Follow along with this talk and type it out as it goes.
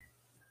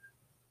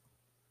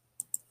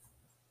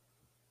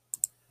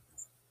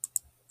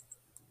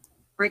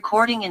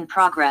Recording in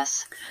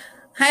progress.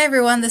 Hi,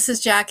 everyone. This is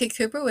Jackie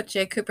Cooper with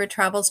Jay Cooper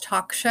Travels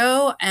Talk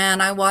Show,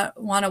 and I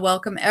want to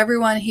welcome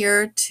everyone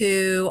here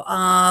to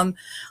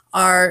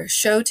our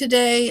show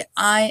today.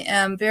 I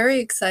am very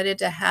excited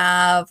to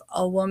have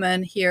a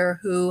woman here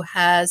who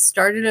has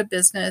started a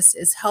business,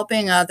 is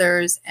helping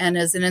others, and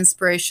is an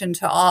inspiration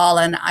to all.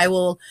 And I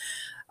will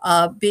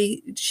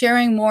be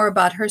sharing more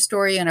about her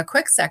story in a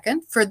quick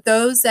second. For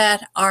those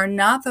that are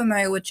not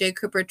familiar with Jay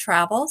Cooper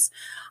Travels,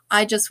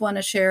 I just want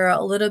to share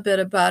a little bit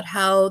about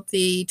how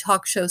the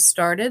talk show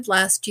started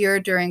last year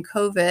during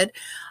COVID.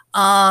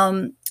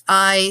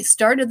 I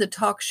started the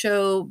talk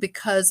show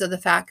because of the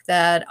fact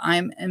that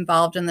I'm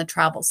involved in the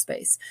travel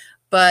space.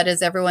 But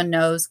as everyone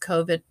knows,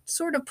 COVID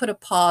sort of put a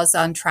pause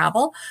on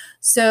travel.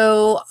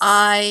 So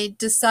I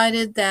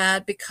decided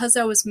that because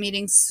I was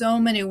meeting so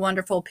many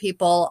wonderful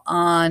people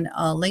on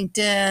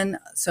LinkedIn,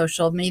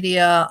 social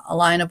media,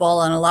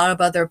 Alignable, and a lot of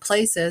other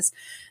places,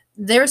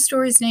 their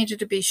stories needed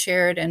to be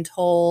shared and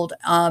told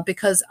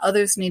because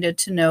others needed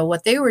to know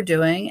what they were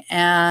doing.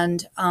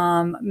 And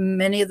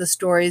many of the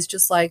stories,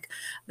 just like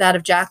that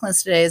of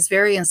Jacqueline's today, is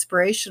very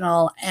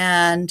inspirational,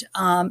 and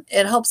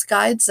it helps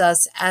guides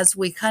us as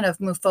we kind of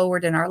move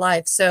forward in our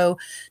life. So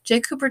Jay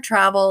Cooper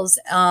Travels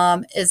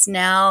is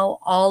now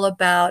all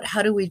about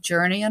how do we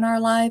journey in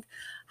our life?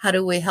 How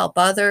do we help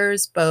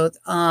others, both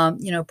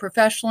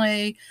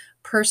professionally,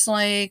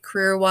 personally,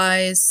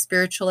 career-wise,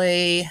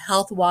 spiritually,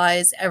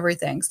 health-wise,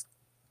 everything.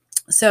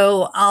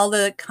 So all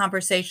the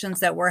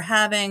conversations that we're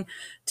having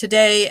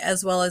today,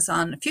 as well as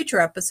on future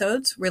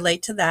episodes,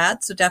 relate to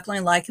that. So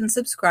definitely like and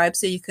subscribe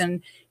so you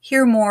can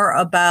hear more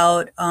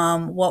about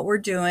what we're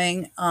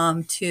doing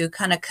to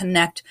kind of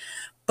connect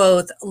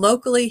both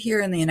locally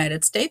here in the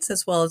United States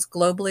as well as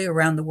globally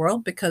around the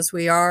world, because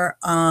we are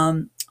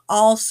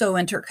all so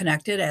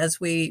interconnected as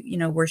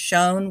we're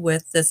shown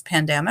with this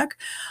pandemic.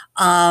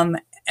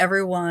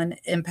 Everyone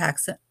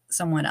impacts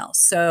someone else.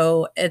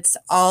 So it's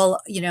all,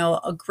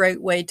 a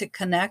great way to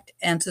connect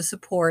and to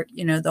support,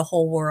 the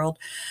whole world.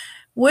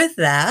 With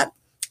that,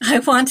 I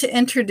want to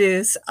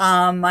introduce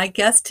my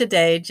guest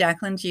today,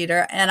 Jacqueline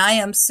Jeter, and I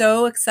am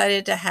so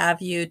excited to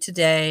have you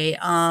today.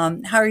 How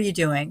are you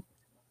doing?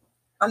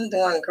 I'm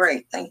doing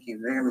great. Thank you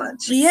very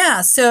much.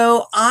 Yeah,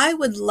 so I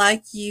would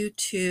like you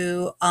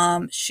to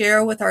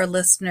share with our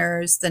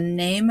listeners the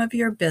name of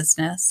your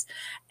business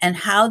and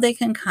how they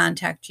can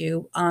contact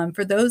you.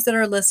 For those that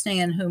are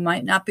listening and who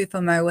might not be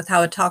familiar with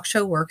how a talk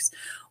show works,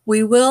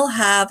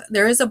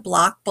 there is a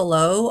block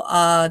below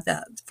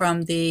that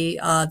from the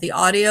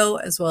audio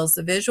as well as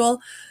the visual.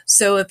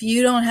 So if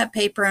you don't have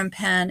paper and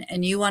pen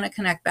and you want to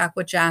connect back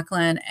with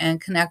Jacqueline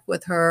and connect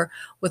with her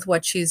with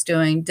what she's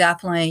doing,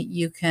 definitely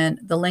you can.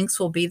 The links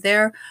will be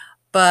there.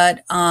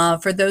 But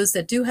for those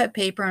that do have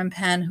paper and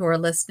pen who are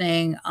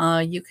listening,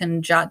 you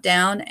can jot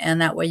down,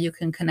 and that way you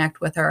can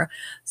connect with her.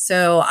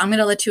 So I'm going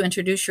to let you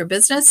introduce your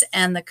business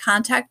and the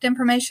contact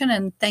information,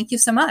 and thank you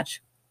so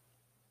much.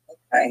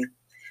 Okay.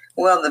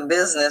 Well, the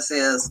business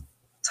is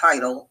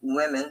titled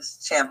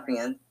Women's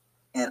Champion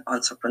and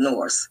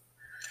Entrepreneurs.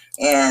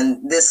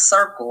 And this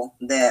circle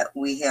that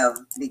we have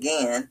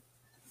began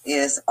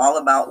is all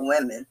about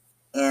women.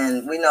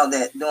 And we know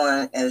that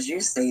during, as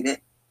you stated,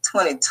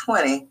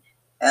 2020,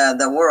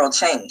 the world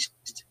changed,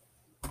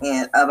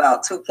 and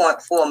about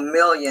 2.4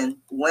 million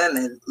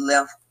women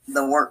left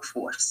the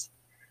workforce.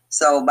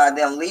 So by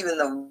them leaving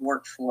the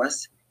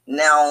workforce,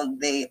 now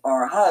they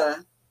are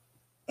home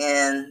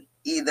and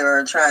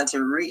either trying to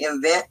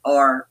reinvent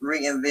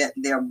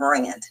their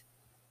brand.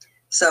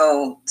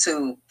 So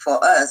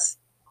for us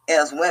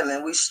as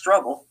women, we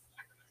struggle,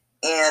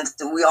 and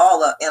we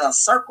all are in a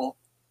circle.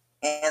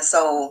 And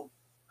so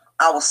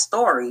our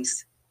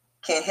stories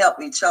can help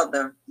each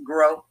other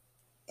grow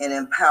and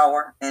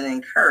empower and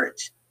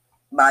encourage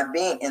by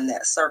being in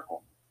that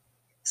circle.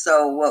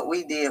 So what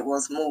we did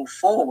was move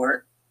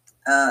forward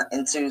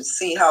and to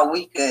see how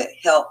we could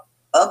help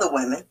other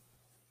women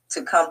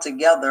to come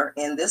together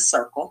in this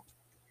circle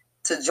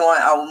to join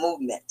our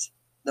movement.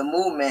 The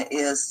movement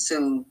is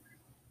to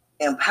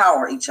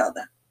empower each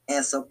other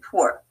and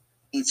support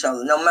each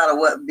other, no matter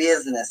what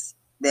business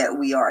that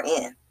we are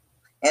in.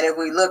 And if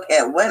we look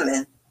at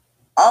women,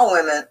 all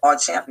women are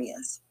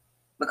champions.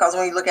 Because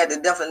when you look at the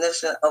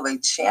definition of a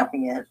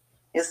champion,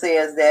 it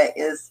says that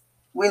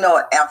we know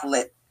an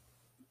athlete.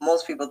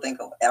 Most people think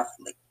of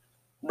athlete.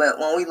 But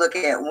when we look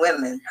at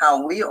women,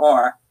 how we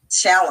are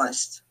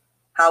challenged,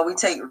 how we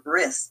take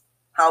risks,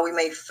 how we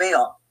may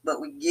fail, but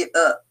we get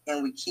up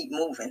and we keep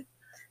moving.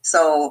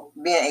 So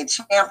being a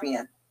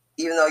champion,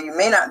 even though you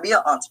may not be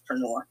an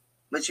entrepreneur,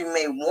 but you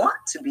may want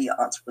to be an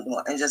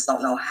entrepreneur and just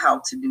don't know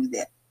how to do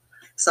that.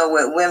 So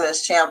with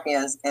Women's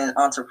Champions and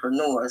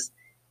Entrepreneurs,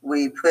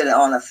 we put it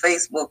on a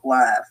Facebook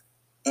Live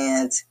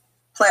and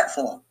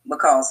platform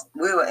because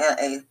we were in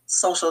a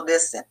social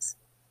distance.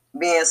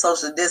 Being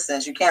social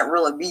distance, you can't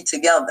really be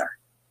together.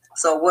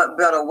 So what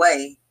better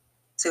way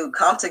to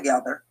come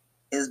together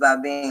is by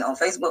being on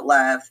Facebook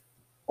Live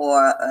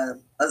or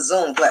a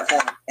Zoom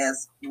platform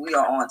as we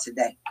are on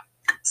today.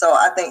 So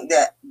I think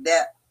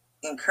that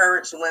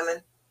encouraged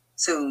women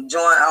to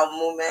join our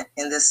movement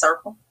in this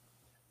circle.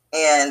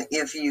 And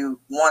if you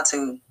want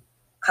to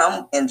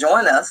come and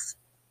join us,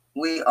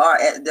 we are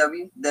at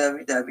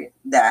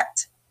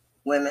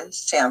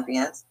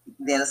www.womenschampions,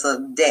 then it's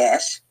a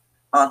dash,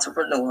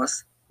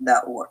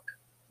 entrepreneurs.org.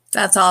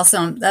 That's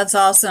awesome. That's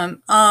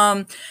awesome.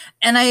 And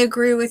I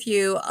agree with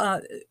you.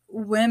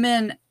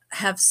 Women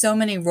have so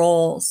many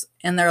roles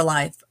in their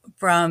life,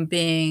 from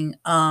being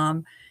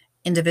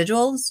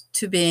individuals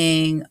to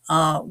being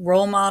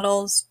role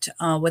models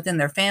within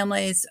their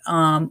families,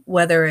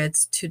 whether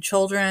it's to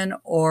children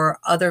or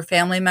other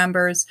family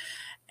members.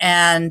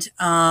 And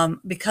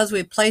because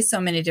we play so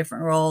many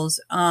different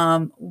roles,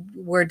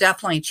 we're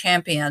definitely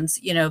champions,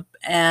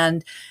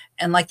 and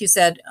like you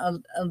said,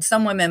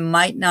 some women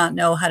might not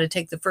know how to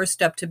take the first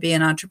step to be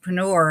an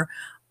entrepreneur,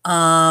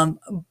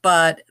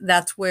 but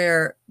that's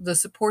where the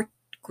support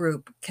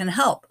group can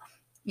help,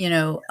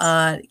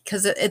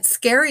 because it's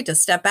scary to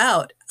step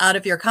out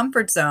of your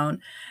comfort zone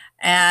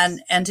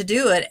and to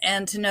do it,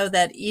 and to know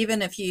that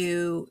even if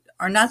you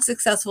are not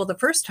successful the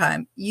first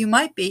time, you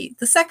might be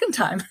the second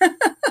time.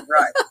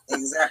 Right,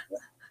 exactly.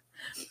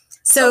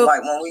 So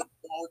like when we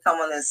come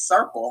on this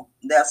circle,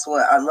 that's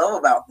what I love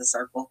about the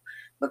circle,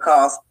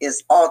 because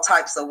it's all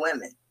types of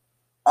women,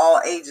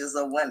 all ages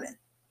of women.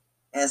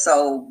 And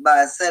so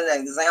by setting an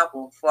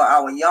example for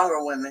our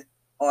younger women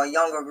or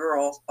younger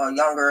girls or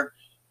younger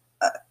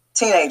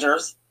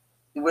teenagers,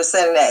 we're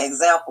setting that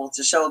example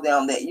to show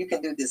them that you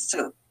can do this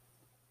too.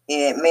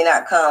 It may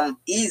not come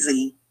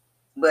easy,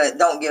 but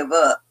don't give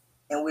up,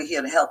 and we're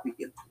here to help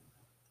you.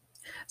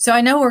 So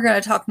I know we're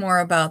going to talk more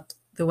about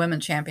the Women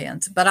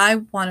Champions, but I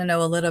want to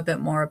know a little bit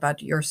more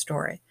about your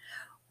story.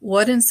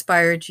 What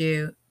inspired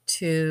you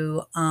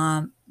to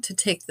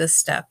take this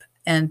step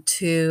and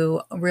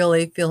to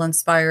really feel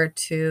inspired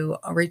to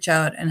reach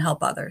out and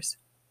help others?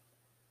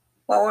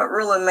 Well, what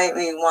really made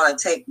me want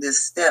to take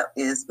this step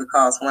is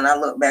because when I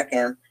look back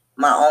in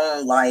my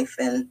own life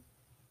and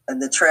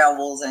the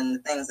travels and the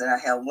things that I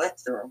have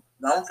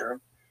gone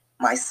through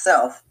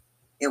myself,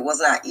 it was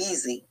not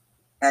easy.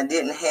 I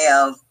didn't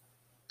have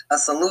a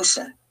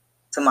solution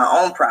to my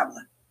own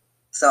problem.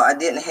 So I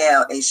didn't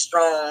have a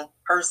strong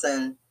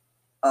person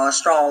or a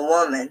strong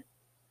woman,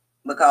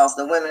 because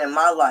the women in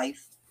my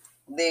life,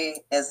 they,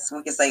 as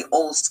we could say,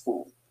 old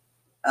school.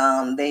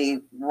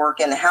 They work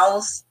in the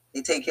house,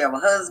 they take care of a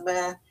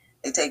husband,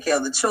 they take care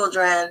of the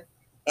children,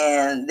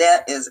 and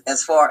that is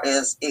as far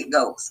as it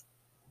goes.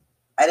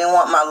 I didn't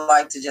want my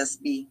life to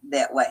just be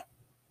that way.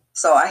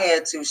 So I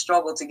had to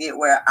struggle to get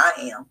where I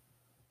am,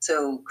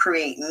 to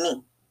create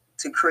me,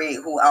 to create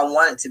who I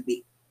wanted to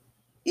be.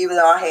 Even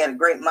though I had a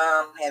great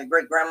mom, had a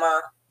great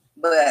grandma,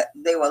 but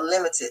they were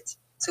limited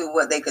to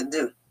what they could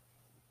do.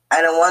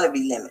 I don't want to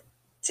be limited.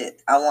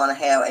 I want to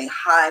have a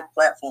high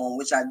platform,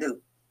 which I do.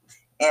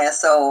 And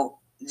so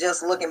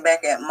just looking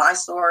back at my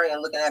story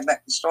and looking at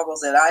back the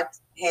struggles that I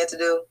had to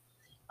do,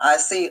 I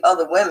see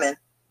other women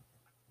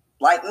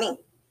like me.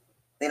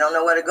 They don't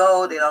know where to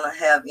go. They don't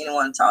have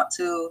anyone to talk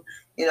to,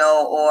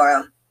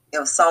 or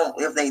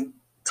if they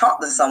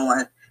talk to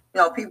someone,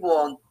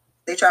 people,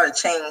 they try to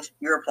change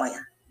your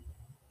plan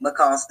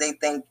because they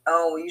think,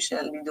 oh, you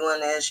shouldn't be doing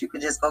this. You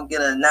could just go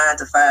get a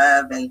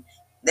 9-to-5 and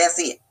that's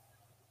it.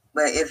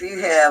 But if you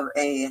have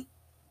a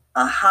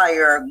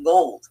higher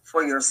goal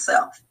for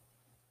yourself,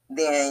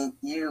 then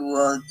you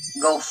will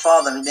go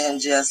farther than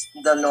just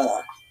the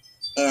norm.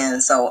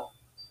 And so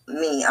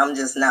I'm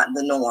just not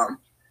the norm.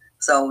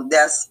 So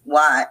that's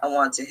why I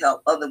want to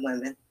help other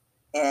women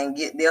and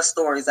get their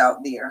stories out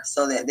there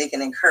so that they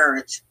can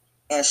encourage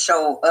and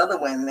show other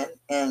women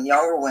and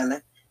younger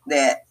women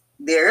that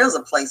there is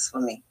a place for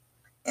me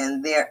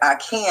and there I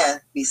can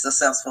be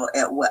successful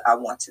at what I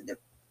want to do.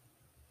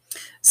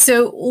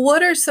 So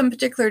what are some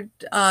particular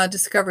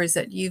discoveries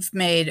that you've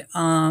made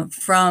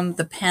from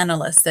the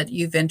panelists that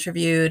you've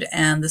interviewed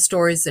and the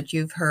stories that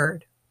you've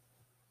heard?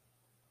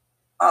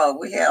 Oh,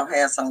 we have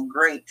had some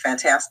great,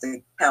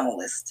 fantastic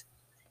panelists.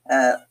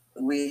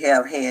 We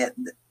have had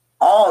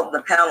all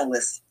the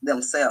panelists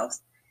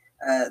themselves.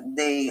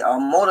 They are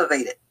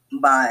motivated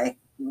by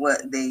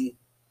what they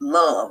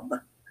love.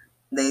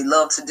 They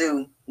love to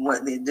do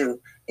what they do.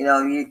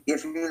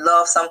 If you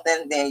love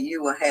something, then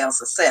you will have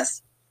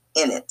success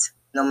in it,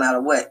 no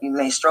matter what. You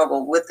may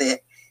struggle with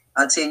it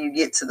until you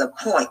get to the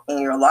point in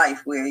your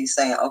life where you're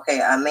saying,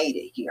 okay, I made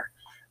it here.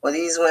 Well,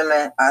 these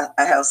women, I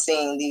have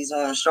seen these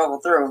women struggle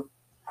through,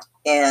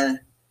 and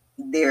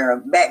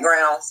their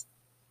backgrounds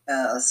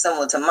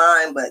similar to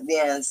mine, but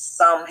then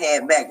some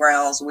had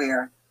backgrounds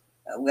where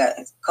we got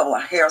a couple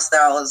of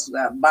hairstylists, we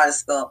got body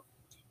sculpt.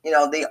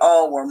 They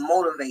all were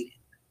motivated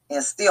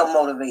and still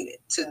motivated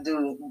to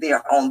do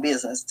their own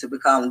business, to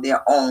become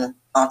their own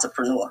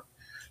entrepreneur.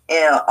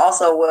 And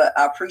also what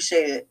I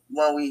appreciated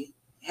when we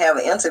have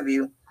an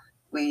interview,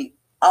 we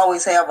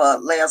always have a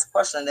last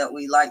question that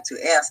we like to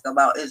ask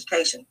about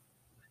education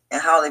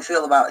and how they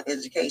feel about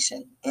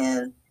education.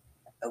 And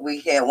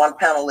we had one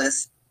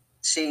panelist,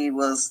 she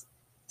was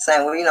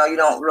saying, well, you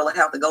don't really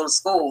have to go to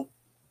school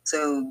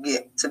to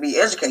be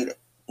educated,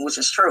 which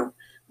is true,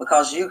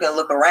 because you can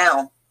look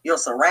around your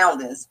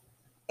surroundings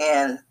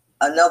and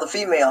another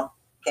female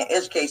can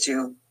educate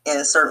you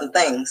in certain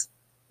things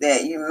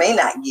that you may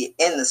not get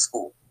in the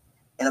school.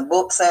 In a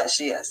book sense,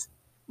 yes,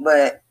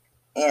 but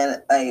in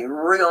a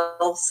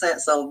real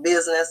sense of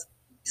business,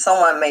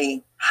 someone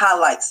may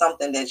highlight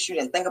something that you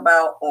didn't think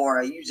about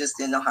or you just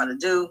didn't know how to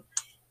do,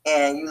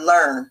 and you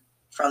learn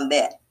from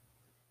that.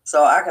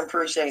 So I can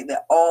appreciate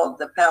that all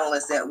the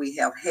panelists that we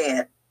have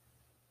had,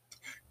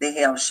 they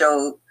have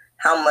showed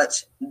how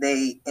much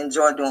they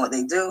enjoy doing what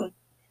they do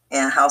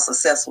and how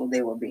successful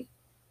they will be.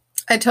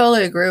 I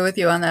totally agree with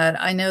you on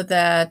that. I know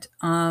that,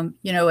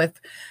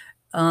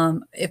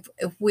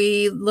 if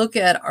we look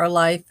at our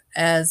life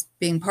as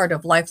being part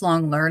of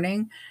lifelong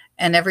learning,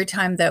 and every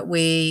time that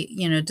we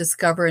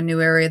discover a new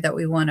area that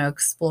we want to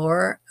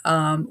explore,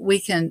 we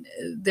can.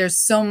 There's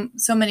so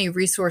many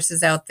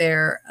resources out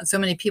there, so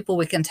many people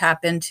we can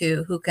tap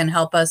into who can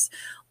help us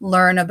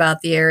learn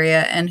about the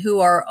area and who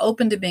are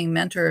open to being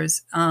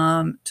mentors,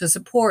 to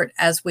support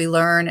as we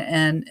learn,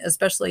 and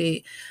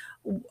especially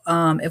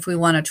if we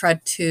want to try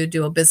to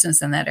do a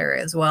business in that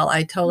area as well.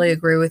 I totally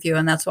agree with you.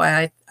 And that's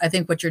why I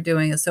think what you're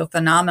doing is so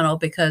phenomenal,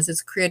 because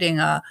it's creating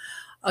a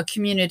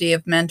community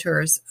of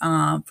mentors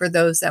for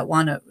those that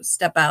want to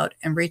step out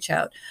and reach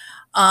out.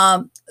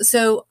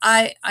 So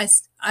I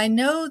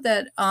know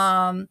that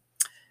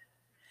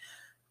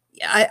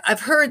I've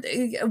heard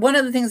one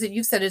of the things that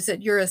you've said is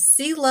that you're a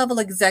C-level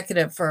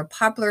executive for a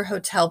popular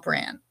hotel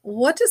brand.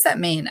 What does that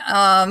mean?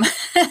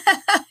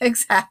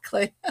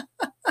 Exactly.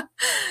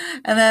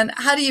 And then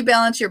how do you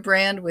balance your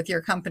brand with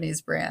your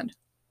company's brand?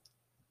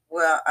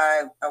 Well,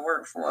 I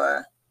work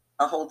for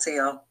a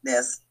hotel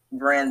that's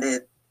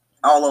branded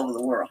all over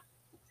the world.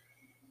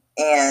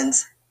 And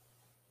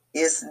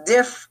it's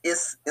a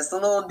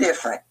little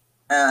different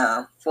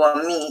for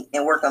me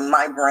in working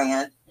my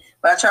brand,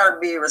 but I try to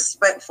be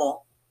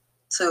respectful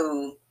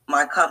to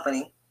my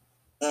company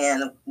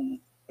and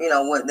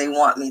what they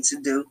want me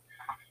to do.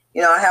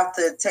 I have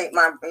to take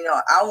my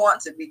I want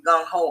to be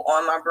gung-ho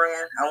on my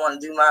brand. I want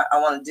to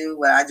do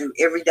what I do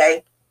every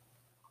day,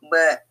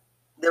 but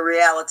the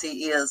reality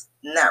is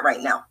not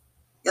right now.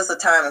 It's a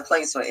time and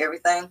place for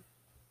everything.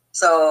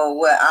 So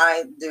what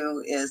I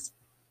do is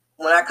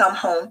when I come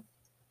home,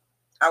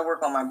 I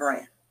work on my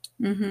brand.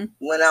 Mm-hmm.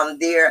 When I'm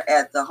there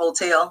at the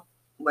hotel,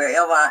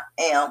 wherever I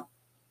am,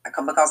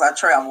 because I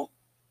travel,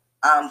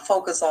 I'm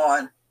focused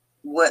on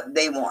what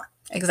they want.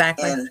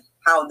 Exactly. And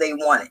how they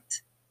want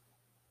it.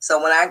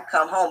 So when I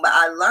come home, but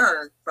I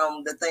learn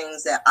from the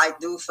things that I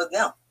do for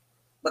them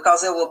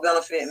because it will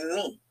benefit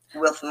me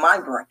with my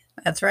brand.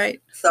 That's right.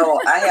 So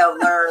I have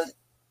learned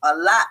a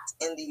lot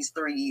in these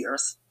 3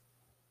 years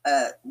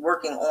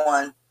working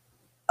on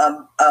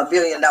a $1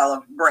 billion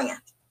brand.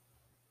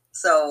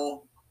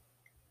 So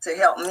to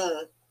help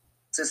me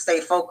to stay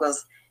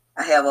focused,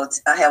 I have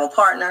a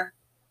partner.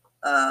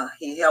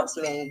 He helps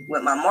me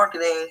with my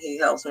marketing. He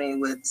helps me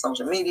with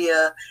social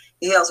media.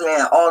 He helps me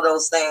in all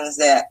those things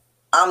that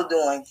I'm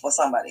doing for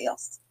somebody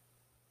else.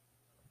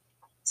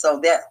 So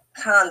that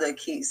kind of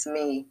keeps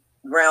me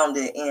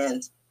grounded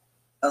in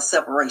a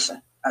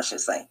separation, I should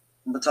say,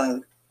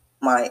 between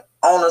my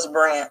owner's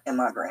brand and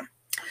my brand.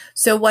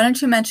 So why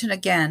don't you mention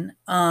again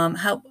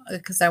how,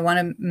 because I want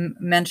to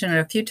mention it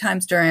a few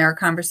times during our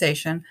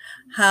conversation,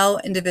 how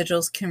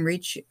individuals can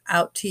reach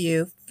out to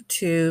you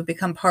to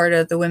become part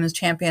of the Women's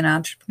Champion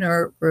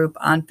Entrepreneur Group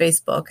on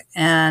Facebook,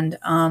 and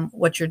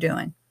what you're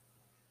doing.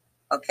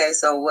 Okay,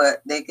 so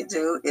what they could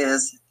do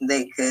is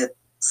they could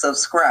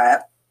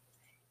subscribe,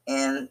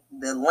 and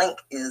the link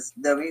is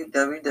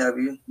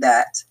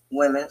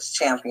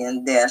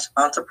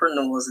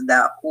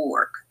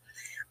www.womenschampion-entrepreneurs.org.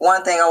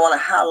 One thing I want to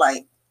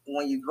highlight,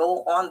 when you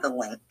go on the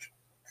link,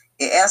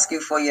 it asks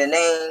you for your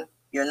name,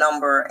 your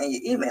number, and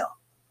your email.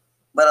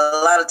 But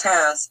a lot of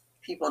times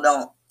people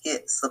don't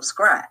hit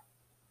subscribe.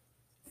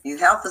 You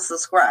have to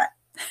subscribe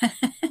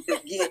to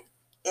get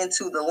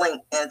into the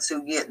link and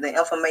to get the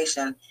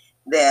information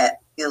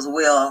that is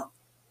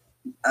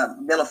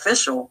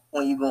beneficial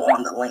when you go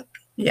on the link.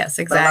 Yes,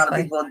 exactly. But a lot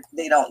of people,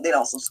 they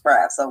don't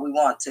subscribe. So we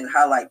want to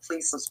highlight,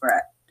 please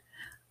subscribe.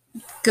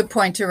 Good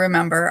point to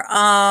remember.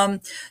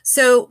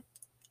 So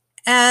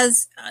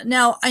as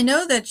now, I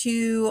know that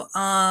you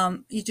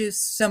do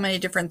so many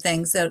different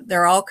things that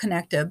they're all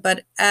connected,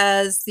 but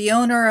as the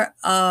owner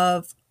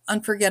of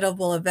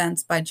Unforgettable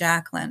Events by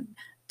Jacqueline,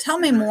 tell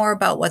me more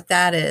about what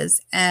that is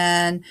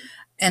and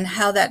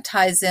how that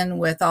ties in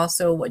with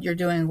also what you're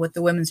doing with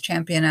the Women's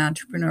Champion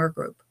Entrepreneur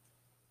Group.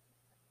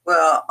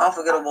 Well,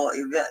 Unforgettable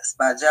Events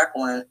by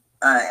Jacqueline,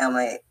 I am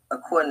a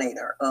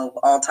coordinator of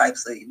all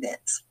types of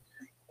events.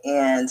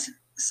 And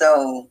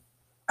so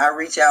I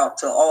reach out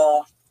to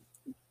a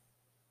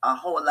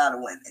whole lot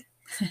of women.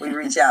 We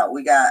reach out.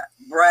 We got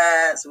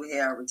brides, we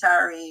have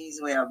retirees,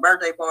 we have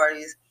birthday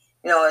parties.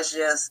 It's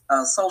just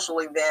social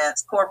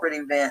events, corporate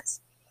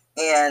events,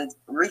 and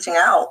reaching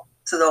out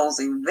to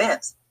those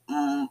events.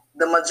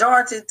 The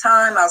majority of the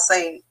time, I'll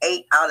say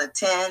 8 out of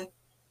 10,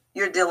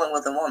 you're dealing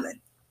with a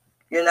woman.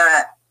 You're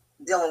not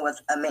dealing with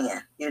a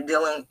man. You're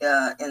dealing,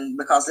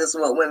 because this is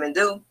what women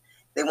do.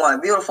 They want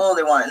it beautiful.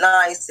 They want it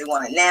nice. They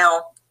want it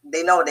now.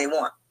 They know what they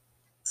want.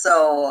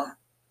 So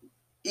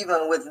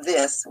even with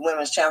this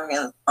Women's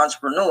Champion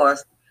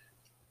Entrepreneurs,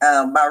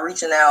 by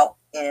reaching out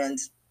and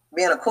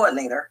being a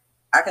coordinator,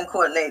 I can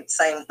coordinate the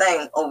same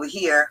thing over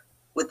here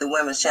with the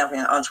Women's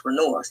Champion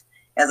Entrepreneurs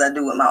as I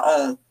do with my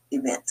own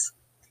events.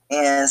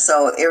 And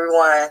so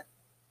everyone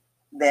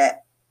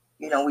that,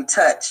 we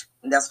touch,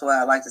 and that's why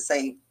I like to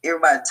say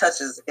everybody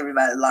touches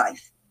everybody's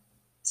life.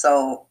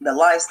 So the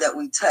lives that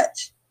we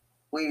touch,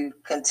 we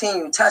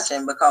continue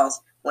touching, because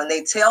when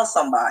they tell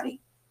somebody,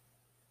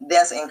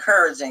 that's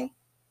encouraging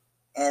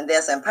and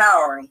that's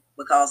empowering,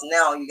 because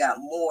now you got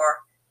more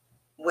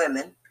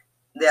women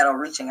that are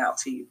reaching out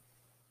to you.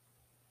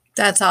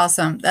 That's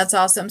awesome. That's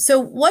awesome. So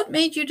what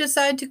made you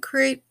decide to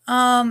create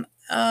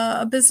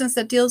a business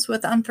that deals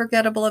with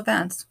unforgettable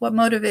events? What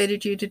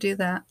motivated you to do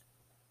that?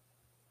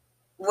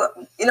 Well,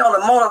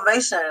 the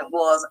motivation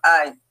was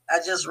I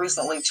just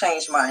recently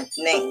changed my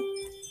name.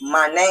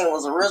 My name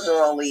was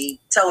originally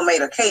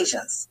Tailor-Made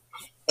Occasions.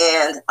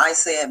 And I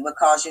said,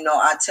 because,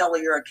 I tailor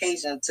your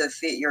occasion to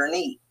fit your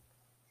need.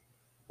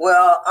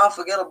 Well,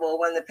 unforgettable,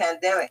 when the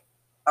pandemic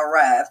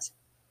arrived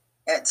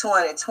at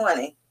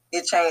 2020,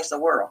 it changed the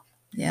world.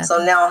 Yeah.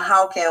 So now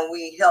how can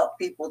we help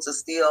people to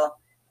still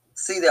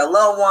see their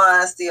loved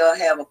ones, still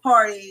have a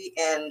party,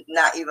 and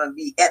not even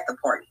be at the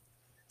party?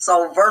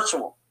 So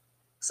virtual.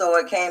 So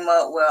it came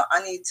up, well,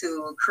 I need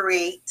to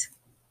create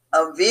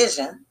a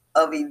vision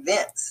of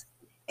events,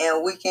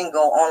 and we can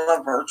go on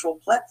a virtual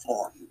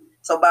platform.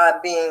 So by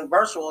being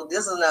virtual,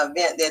 this is an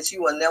event that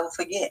you will never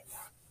forget.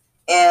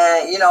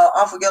 And,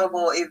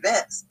 unforgettable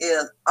events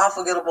is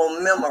unforgettable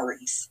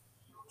memories.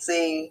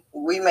 See,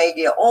 we may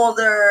get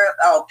older,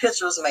 our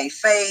pictures may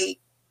fade,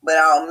 but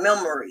our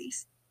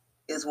memories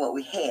is what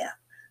we have.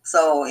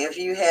 So if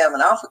you have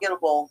an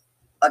unforgettable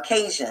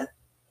occasion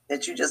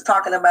that you're just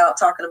talking about,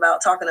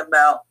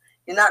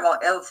 you're not going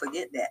to ever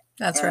forget that.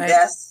 That's right.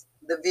 That's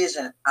the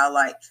vision I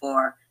like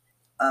for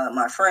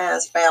my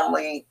friends,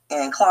 family,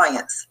 and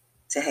clients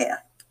to have.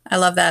 I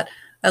love that.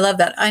 I love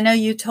that. I know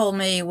you told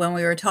me when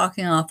we were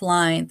talking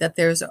offline that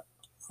there's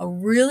a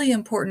really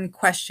important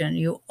question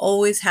you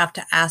always have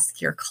to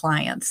ask your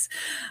clients.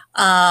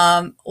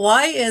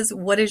 Why is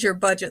what is your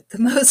budget the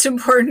most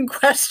important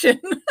question?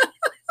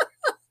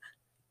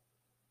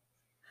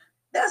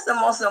 That's the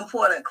most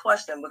important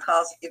question,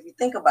 because if you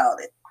think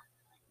about it,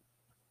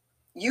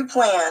 you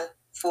plan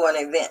for an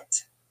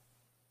event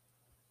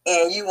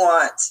and you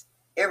want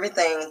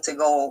everything to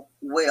go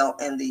well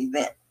in the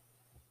event.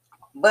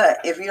 But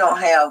if you don't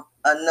have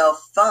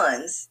enough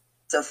funds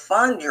to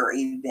fund your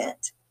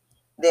event,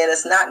 then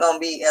it's not going to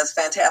be as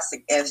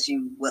fantastic as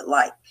you would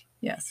like.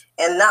 Yes.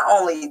 And not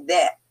only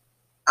that,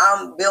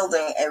 I'm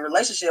building a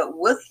relationship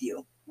with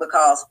you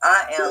because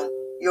I am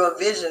your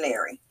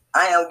visionary.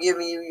 I am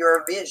giving you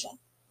your vision.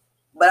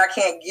 But I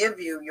can't give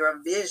you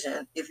your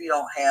vision if you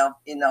don't have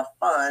enough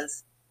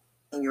funds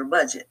in your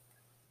budget.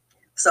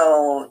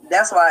 So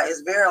that's why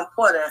it's very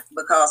important,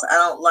 because I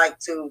don't like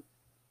to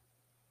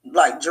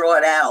draw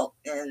it out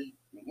and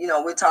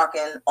we're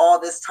talking all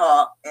this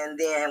talk and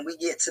then we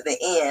get to the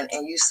end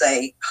and you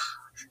say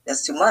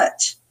that's too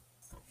much.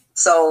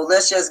 So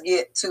let's just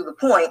get to the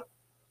point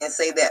and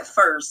say that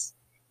first,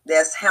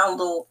 that's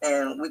handled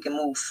and we can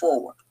move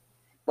forward.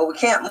 But we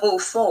can't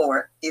move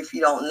forward if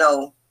you don't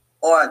know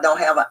or don't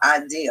have an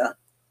idea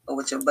of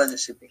what your budget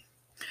should be.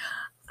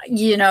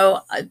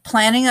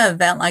 Planning an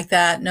event like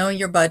that, knowing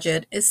your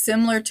budget, is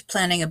similar to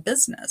planning a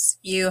business.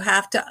 You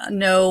have to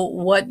know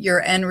what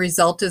your end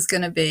result is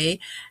going to be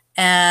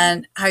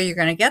and how you're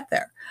going to get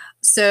there.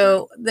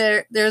 So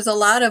there's a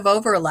lot of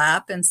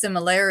overlap and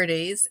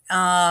similarities,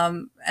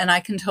 and I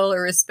can totally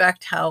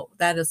respect how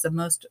that is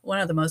one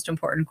of the most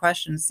important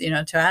questions,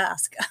 to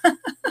ask.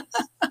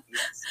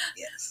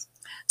 Yes.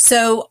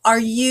 So are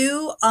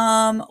you,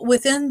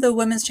 within the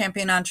Women's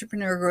Champion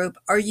Entrepreneur Group,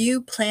 are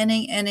you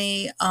planning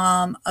any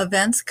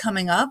events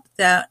coming up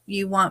that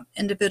you want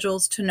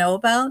individuals to know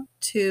about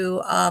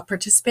to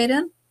participate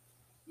in?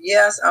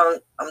 Yes,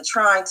 I'm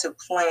trying to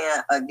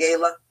plan a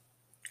gala.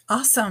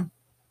 Awesome.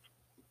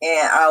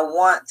 And I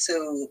want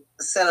to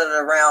center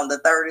it around the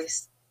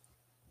 30s,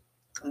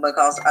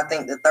 because I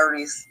think the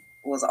 30s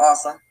was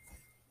awesome.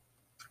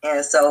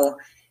 And so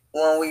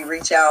when we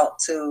reach out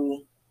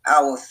to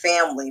our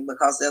family,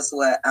 because that's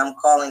what I'm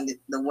calling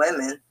the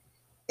women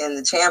in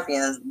the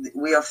champions,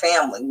 we are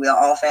family. We are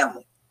all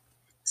family.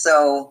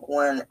 So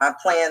when I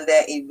planned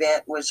that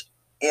event, which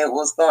it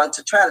was going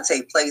to try to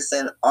take place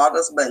in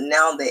August, but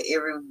now that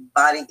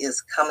everybody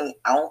is coming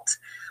out,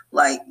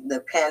 like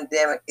the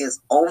pandemic is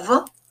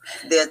over,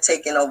 they're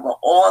taking over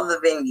all the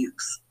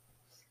venues.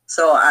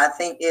 So I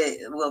think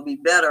it will be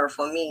better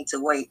for me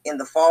to wait in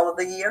the fall of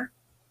the year.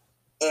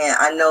 And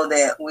I know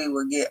that we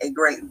will get a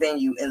great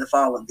venue in the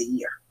fall of the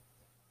year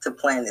to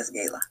plan this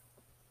gala.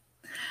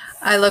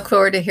 I look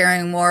forward to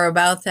hearing more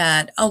about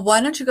that.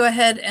 Why don't you go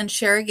ahead and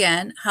share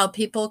again how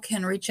people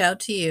can reach out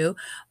to you,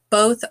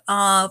 both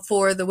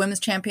for the Women's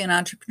Champion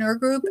Entrepreneur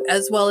Group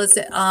as well as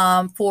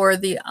for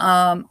the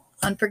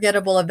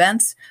unforgettable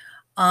events.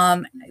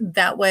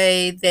 That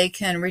way they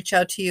can reach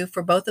out to you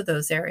for both of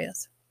those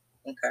areas.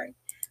 Okay.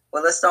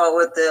 Well, let's start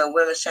with the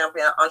Women's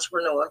Champion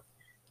Entrepreneur.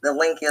 The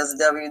link is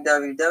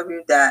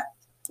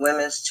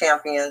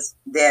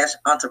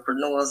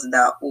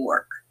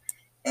www.womenschampions-entrepreneurs.org.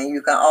 And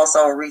you can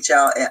also reach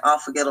out at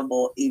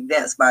Unforgettable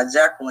Events by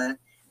Jacqueline,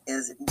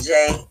 is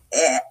J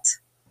at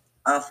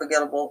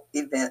Unforgettable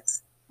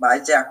Events by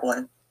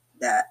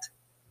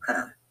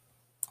Jacqueline.com.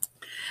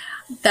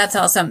 That's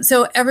awesome.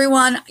 So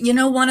everyone,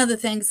 one of the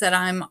things that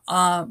I'm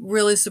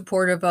really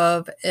supportive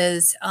of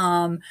is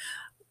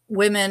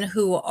women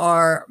who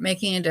are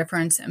making a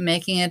difference and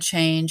making a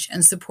change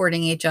and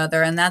supporting each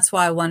other. And that's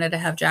why I wanted to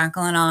have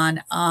Jacqueline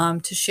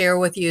on to share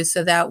with you.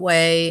 So that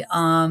way,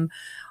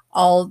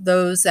 all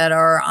those that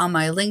are on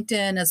my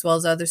LinkedIn as well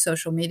as other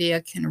social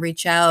media can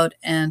reach out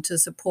and to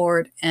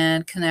support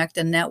and connect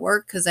and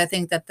network, because I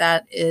think that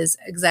that is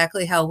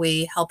exactly how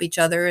we help each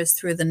other, is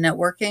through the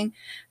networking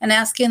and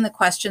asking the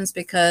questions,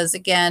 because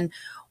again,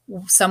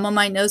 someone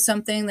might know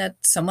something that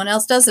someone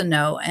else doesn't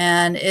know.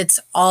 And it's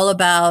all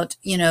about,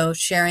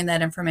 sharing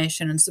that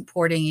information and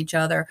supporting each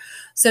other.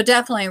 So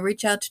definitely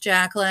reach out to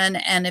Jacqueline.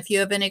 And if you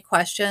have any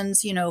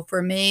questions,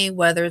 for me,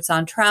 whether it's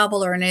on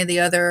travel or any of the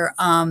other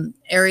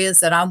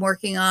areas that I'm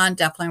working on,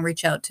 definitely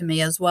reach out to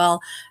me as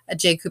well at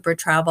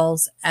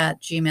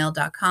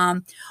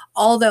jcoopertravels@gmail.com.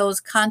 All those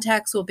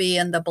contacts will be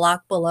in the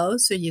block below,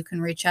 so you can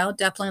reach out.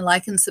 Definitely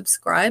like and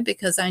subscribe,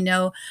 because I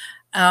know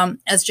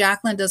as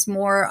Jacqueline does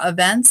more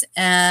events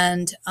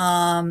and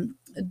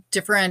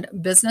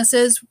different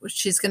businesses,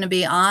 she's going to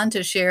be on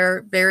to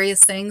share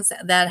various things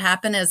that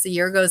happen as the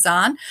year goes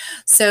on.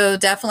 So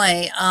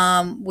definitely,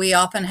 we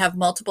often have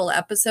multiple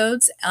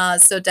episodes.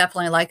 So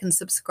definitely like and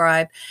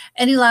subscribe.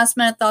 Any last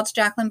minute thoughts,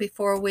 Jacqueline,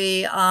 before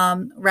we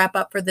wrap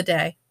up for the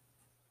day?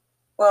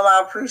 Well,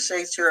 I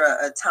appreciate your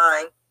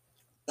time,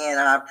 and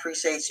I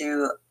appreciate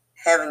you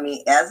having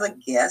me as a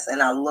guest,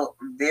 and I look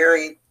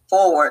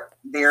forward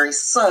very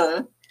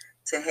soon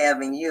to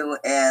having you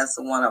as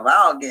one of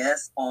our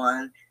guests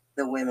on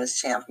the Women's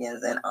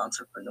Champions and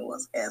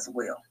Entrepreneurs as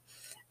well.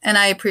 And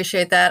I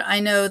appreciate that. I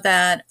know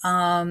that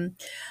I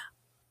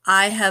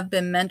have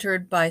been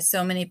mentored by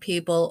so many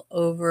people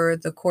over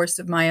the course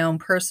of my own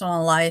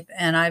personal life,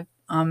 and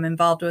I'm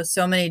involved with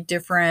so many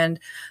different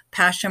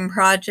passion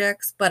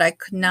projects, but I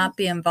could not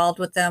be involved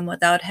with them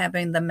without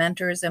having the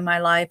mentors in my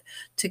life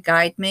to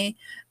guide me,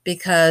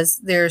 because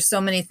there's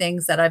so many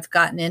things that I've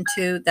gotten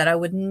into that I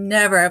would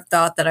never have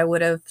thought that I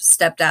would have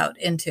stepped out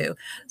into.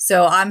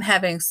 So I'm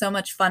having so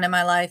much fun in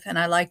my life, and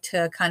I like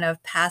to kind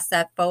of pass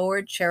that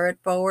forward, share it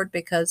forward,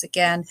 because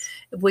again,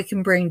 if we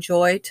can bring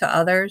joy to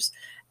others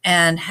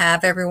and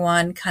have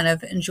everyone kind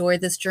of enjoy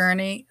this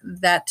journey,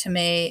 that to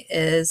me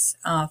is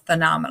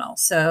phenomenal.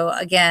 So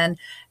again,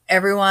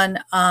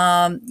 everyone,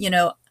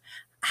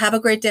 have a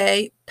great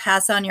day,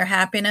 pass on your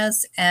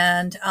happiness,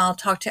 and I'll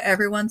talk to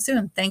everyone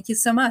soon. Thank you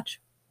so much.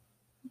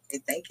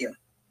 Okay, thank you.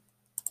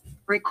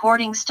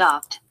 Recording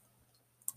stopped.